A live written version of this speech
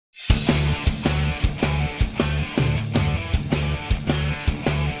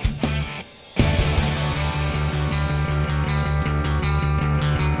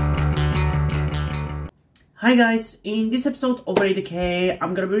Hi guys, in this episode of E808,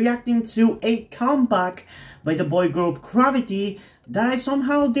 I'm gonna be reacting to a comeback by the boy group Cravity that I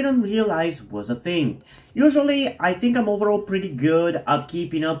somehow didn't realize was a thing. Usually, I think I'm overall pretty good at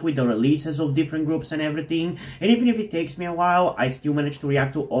keeping up with the releases of different groups and everything, and even if it takes me a while, I still manage to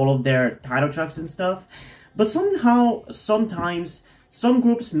react to all of their title tracks and stuff. But somehow, sometimes, some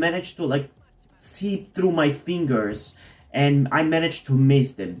groups manage to seep through my fingers, and I managed to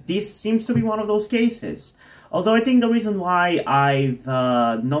miss them. This seems to be one of those cases. Although I think the reason why I've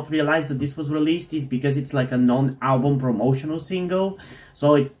not realized that this was released is because it's like a non-album promotional single.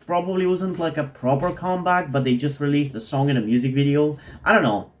 So it probably wasn't like a proper comeback, but they just released a song and a music video. I don't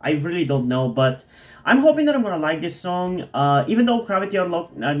know. I really don't know, but I'm hoping that I'm gonna like this song. Even though Cravity are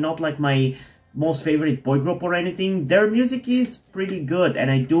not like my most favorite boy group or anything, their music is pretty good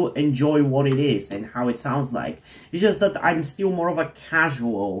and I do enjoy what it is and how it sounds like. It's just that I'm still more of a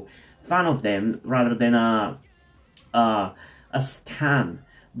casual fan of them rather than a stan.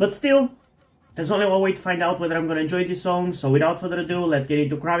 But still, there's only one way to find out whether I'm gonna enjoy this song, so without further ado, let's get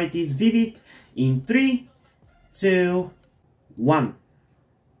into Gravity's Vivid in 3, 2, 1.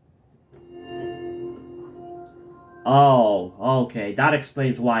 Oh, okay, that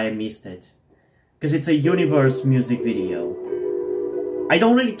explains why I missed it. Because it's a Universe music video. I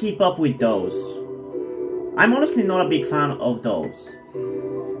don't really keep up with those. I'm honestly not a big fan of those.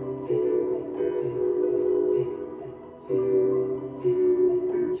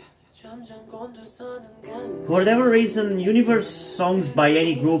 For whatever reason, Universe songs by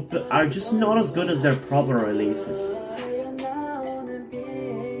any group are just not as good as their proper releases.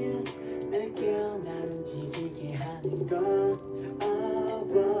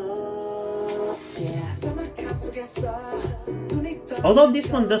 Although this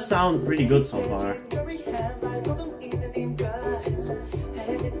one does sound pretty good so far.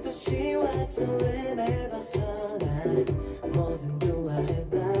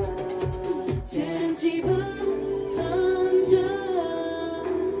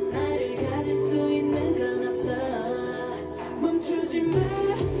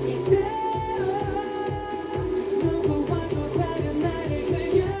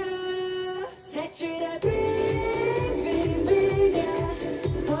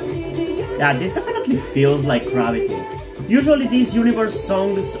 Yeah, this definitely feels like Cravity. Usually these Universe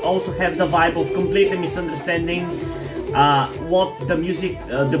songs also have the vibe of completely misunderstanding what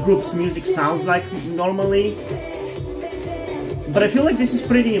the group's music sounds like normally. But I feel like this is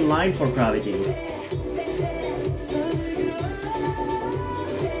pretty in line for Cravity.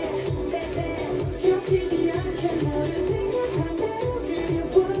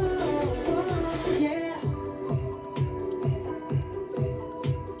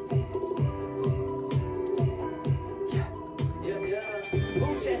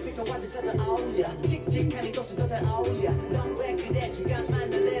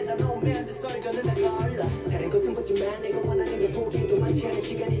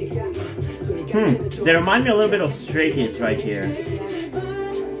 They remind me a little bit of Stray Kids right here.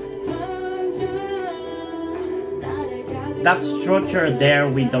 That structure there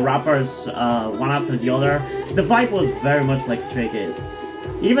with the rappers one after the other, the vibe was very much like Stray Kids.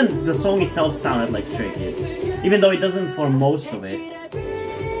 Even the song itself sounded like Stray Kids, even though it doesn't for most of it.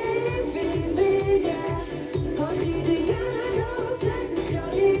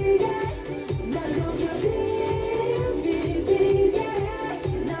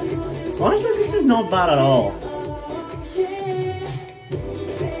 Honestly, this is not bad at all.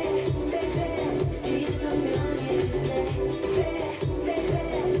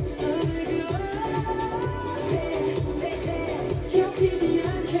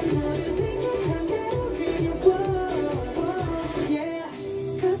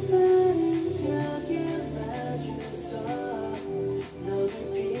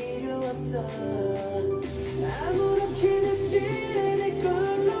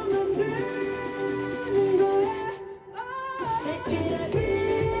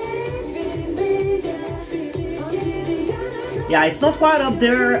 Yeah, it's not quite up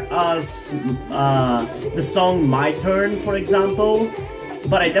there as the song My Turn, for example,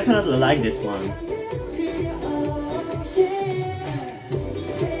 but I definitely like this one.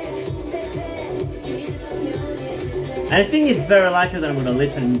 And I think it's very likely that I'm gonna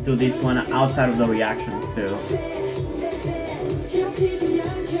listen to this one outside of the reactions too.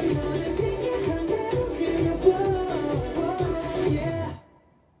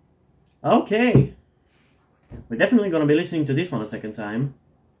 Okay. We're definitely going to be listening to this one a second time.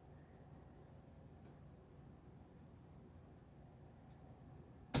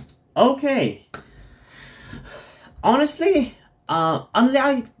 Okay. Honestly,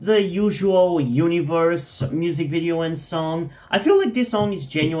 Unlike the usual Universe music video and song, I feel like this song is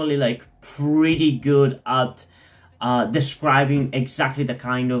genuinely like pretty good at describing exactly the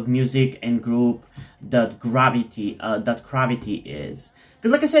kind of music and group that Cravity is.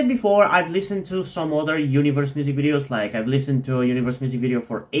 Because like I said before, I've listened to some other Universe music videos, like I've listened to a Universe music video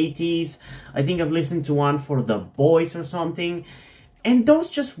for 80s, I think I've listened to one for The Boys or something, and those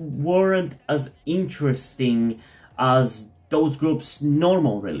just weren't as interesting as those groups'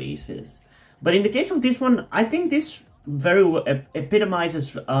 normal releases. But in the case of this one, I think this very well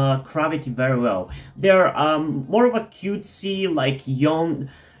epitomizes Cravity very well. They're more of a cutesy, like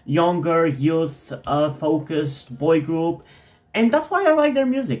younger youth focused boy group, and that's why I like their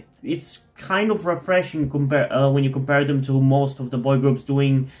music. It's kind of refreshing when you compare them to most of the boy groups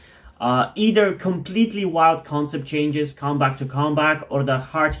doing either completely wild concept changes, comeback to comeback, or the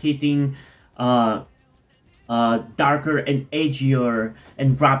hard-hitting darker and edgier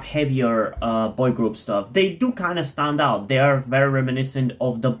and rap heavier boy group stuff. They do kind of stand out. They are very reminiscent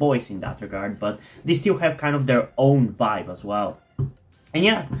of The Boys in that regard, but they still have kind of their own vibe as well. And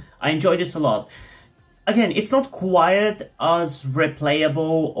yeah, I enjoy this a lot. Again, it's not quite as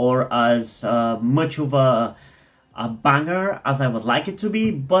replayable or as much of a banger as I would like it to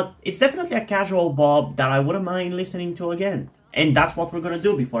be, but it's definitely a casual bop that I wouldn't mind listening to again. And that's what we're gonna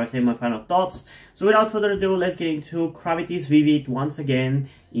do before I say my final thoughts. So without further ado, let's get into Gravity's Vivid once again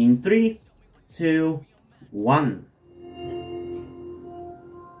in 3, 2, 1.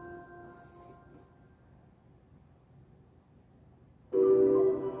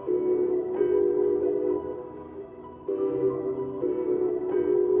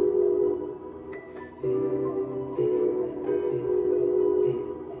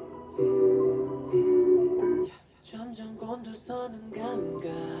 곤두서는 감각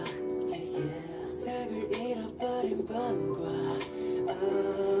색을 잃어버린 밤과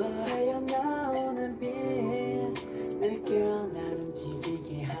새어나오는 빛 느껴 날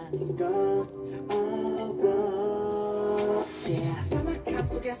움직이게 하는 것 사막함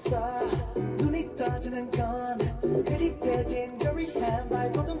속에서 눈이 떠지는 건 흐릿해진 거리한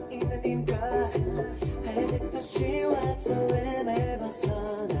발버둥 있는 인간 회색 도시와 소음을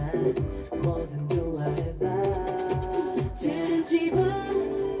벗어나 모든 두아해봐 들은 집은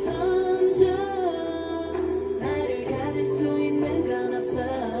던져 나를 가질 수 있는 건 없어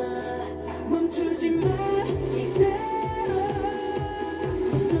멈추지 마 이대로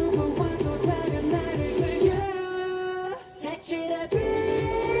누구와도 다른 나를 그려 색칠해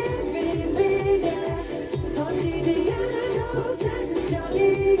비비비게 던지지 않아도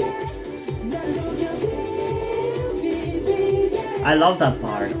자극적이게 날 녹여 비비비게 I love that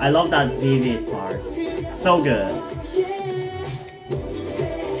part. I love that vivid part. So good.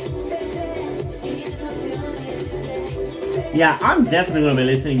 Yeah, I'm definitely gonna be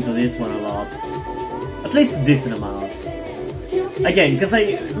listening to this one a lot. At least a decent amount. Again, because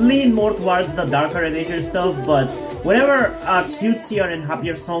I lean more towards the darker and edgier stuff, but whenever a cutesier and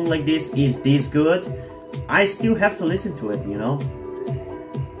happier song like this is this good, I still have to listen to it, you know?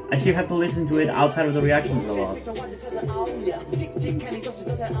 I still have to listen to it outside of the reactions a lot.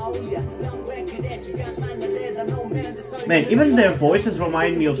 Man, even their voices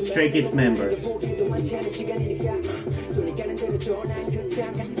remind me of Stray Kids members.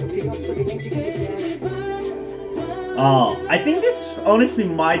 Oh, I think this honestly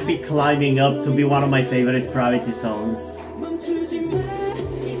might be climbing up to be one of my favorite Cravity songs.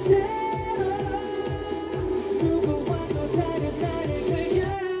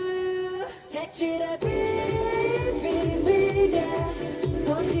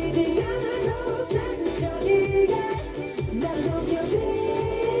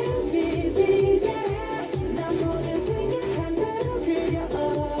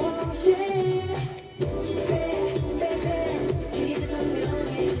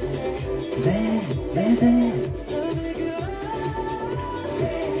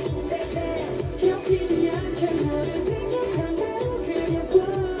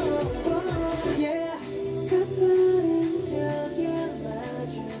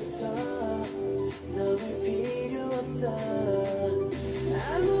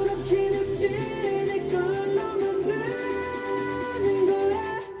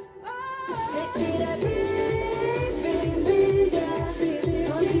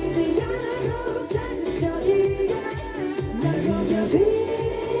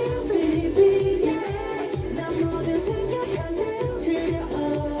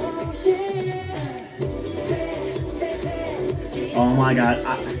 Oh my god,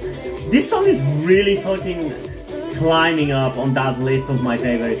 this song is really fucking climbing up on that list of my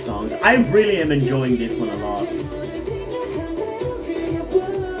favorite songs. I really am enjoying this one a lot.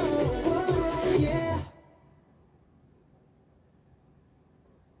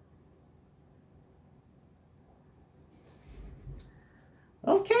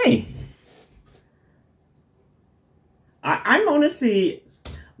 Okay. I'm honestly,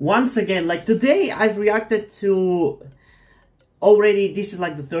 once again, like today I've reacted to already, this is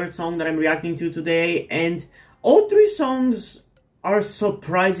like the third song that I'm reacting to today, and all three songs are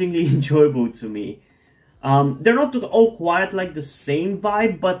surprisingly enjoyable to me. They're not all quite like the same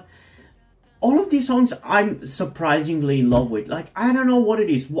vibe, but all of these songs I'm surprisingly in love with. Like, I don't know what it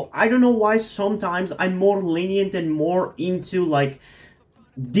is. I don't know why sometimes I'm more lenient and more into like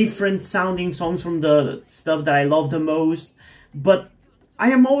different sounding songs from the stuff that I love the most, but I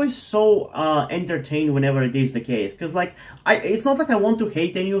am always so entertained whenever it is the case, because like it's not like I want to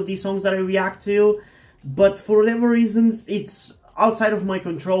hate any of these songs that I react to, but for whatever reasons it's outside of my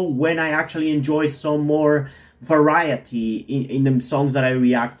control when I actually enjoy some more variety in the songs that I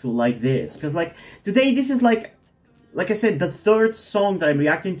react to like this. Because like today this is like I said, the third song that I'm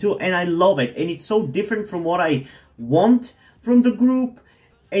reacting to, and I love it, and it's so different from what I want from the group,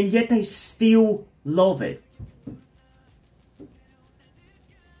 and yet I still love it.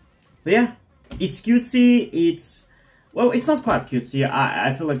 But yeah, it's cutesy, it's... well, it's not quite cutesy,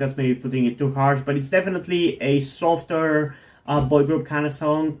 I feel like that's maybe putting it too harsh, but it's definitely a softer boy group kind of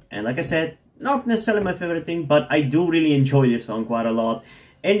song, and like I said, not necessarily my favorite thing, but I do really enjoy this song quite a lot,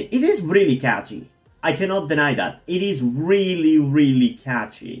 and it is really catchy. I cannot deny that. It is really, really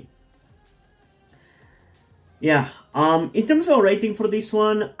catchy. Yeah, in terms of a rating for this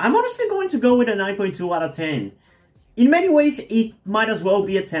one, I'm honestly going to go with a 9.2 out of 10. In many ways, it might as well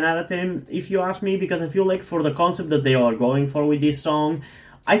be a 10 out of 10, if you ask me, because I feel like for the concept that they are going for with this song,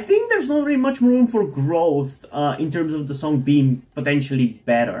 I think there's not really much room for growth in terms of the song being potentially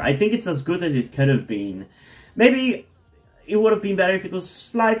better. I think it's as good as it could have been. Maybe it would have been better if it was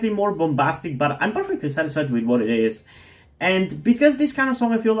slightly more bombastic, but I'm perfectly satisfied with what it is. And because this kind of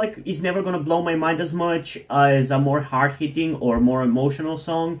song I feel like is never going to blow my mind as much as a more hard-hitting or more emotional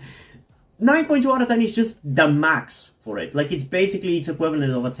song, 9.2 out of 10 is just the max for it. Like, it's basically its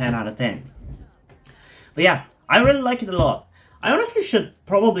equivalent of a 10 out of 10. But yeah, I really like it a lot. I honestly should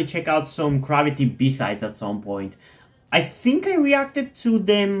probably check out some Cravity B-sides at some point. I think I reacted to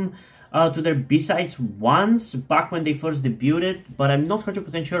them, to their B-sides once, back when they first debuted, but I'm not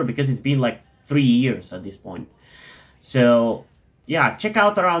 100% sure because it's been like 3 years at this point. So, yeah, check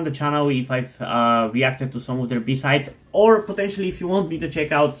out around the channel if I've reacted to some of their B-sides, or potentially if you want me to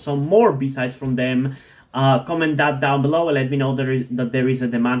check out some more B-sides from them, comment that down below and let me know that there is a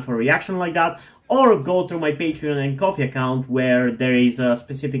demand for a reaction like that, or go through my Patreon and Ko-fi account where there is a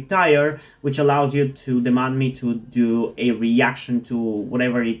specific tier which allows you to demand me to do a reaction to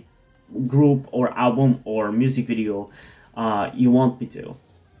whatever group or album or music video you want me to.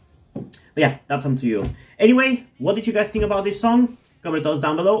 But yeah, that's up to you. Anyway, what did you guys think about this song? Comment those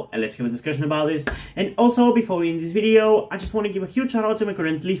down below and let's have a discussion about this. And also, before we end this video, I just want to give a huge shout out to my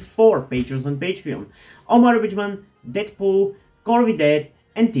currently 4 patrons on Patreon: Omar Bridgman, Deadpool, Corby Dead,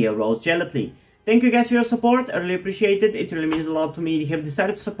 and Tia Rose Gelatly. Thank you guys for your support, I really appreciate it. It really means a lot to me. You have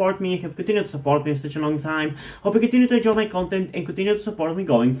decided to support me, you have continued to support me for such a long time. Hope you continue to enjoy my content and continue to support me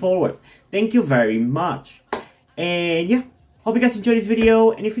going forward. Thank you very much. And yeah, hope you guys enjoyed this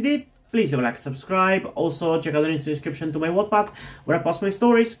video, and if you did, please leave a like and subscribe. Also, check out the links in the description to my Wattpad, where I post my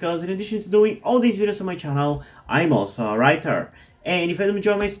stories, because in addition to doing all these videos on my channel, I'm also a writer. And if you don't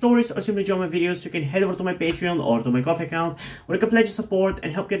enjoy my stories or simply enjoy my videos, you can head over to my Patreon or to my Ko-fi account, where you can pledge your support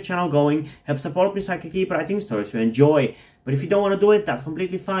and help get the channel going, help support me so I can keep writing stories you enjoy. But if you don't want to do it, that's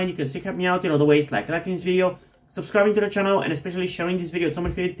completely fine. You can still help me out in other ways, like liking this video, subscribing to the channel, and especially sharing this video with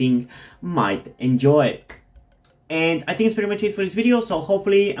someone who you think might enjoy it. And I think it's pretty much it for this video, so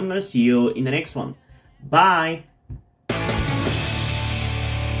hopefully I'm gonna see you in the next one. Bye!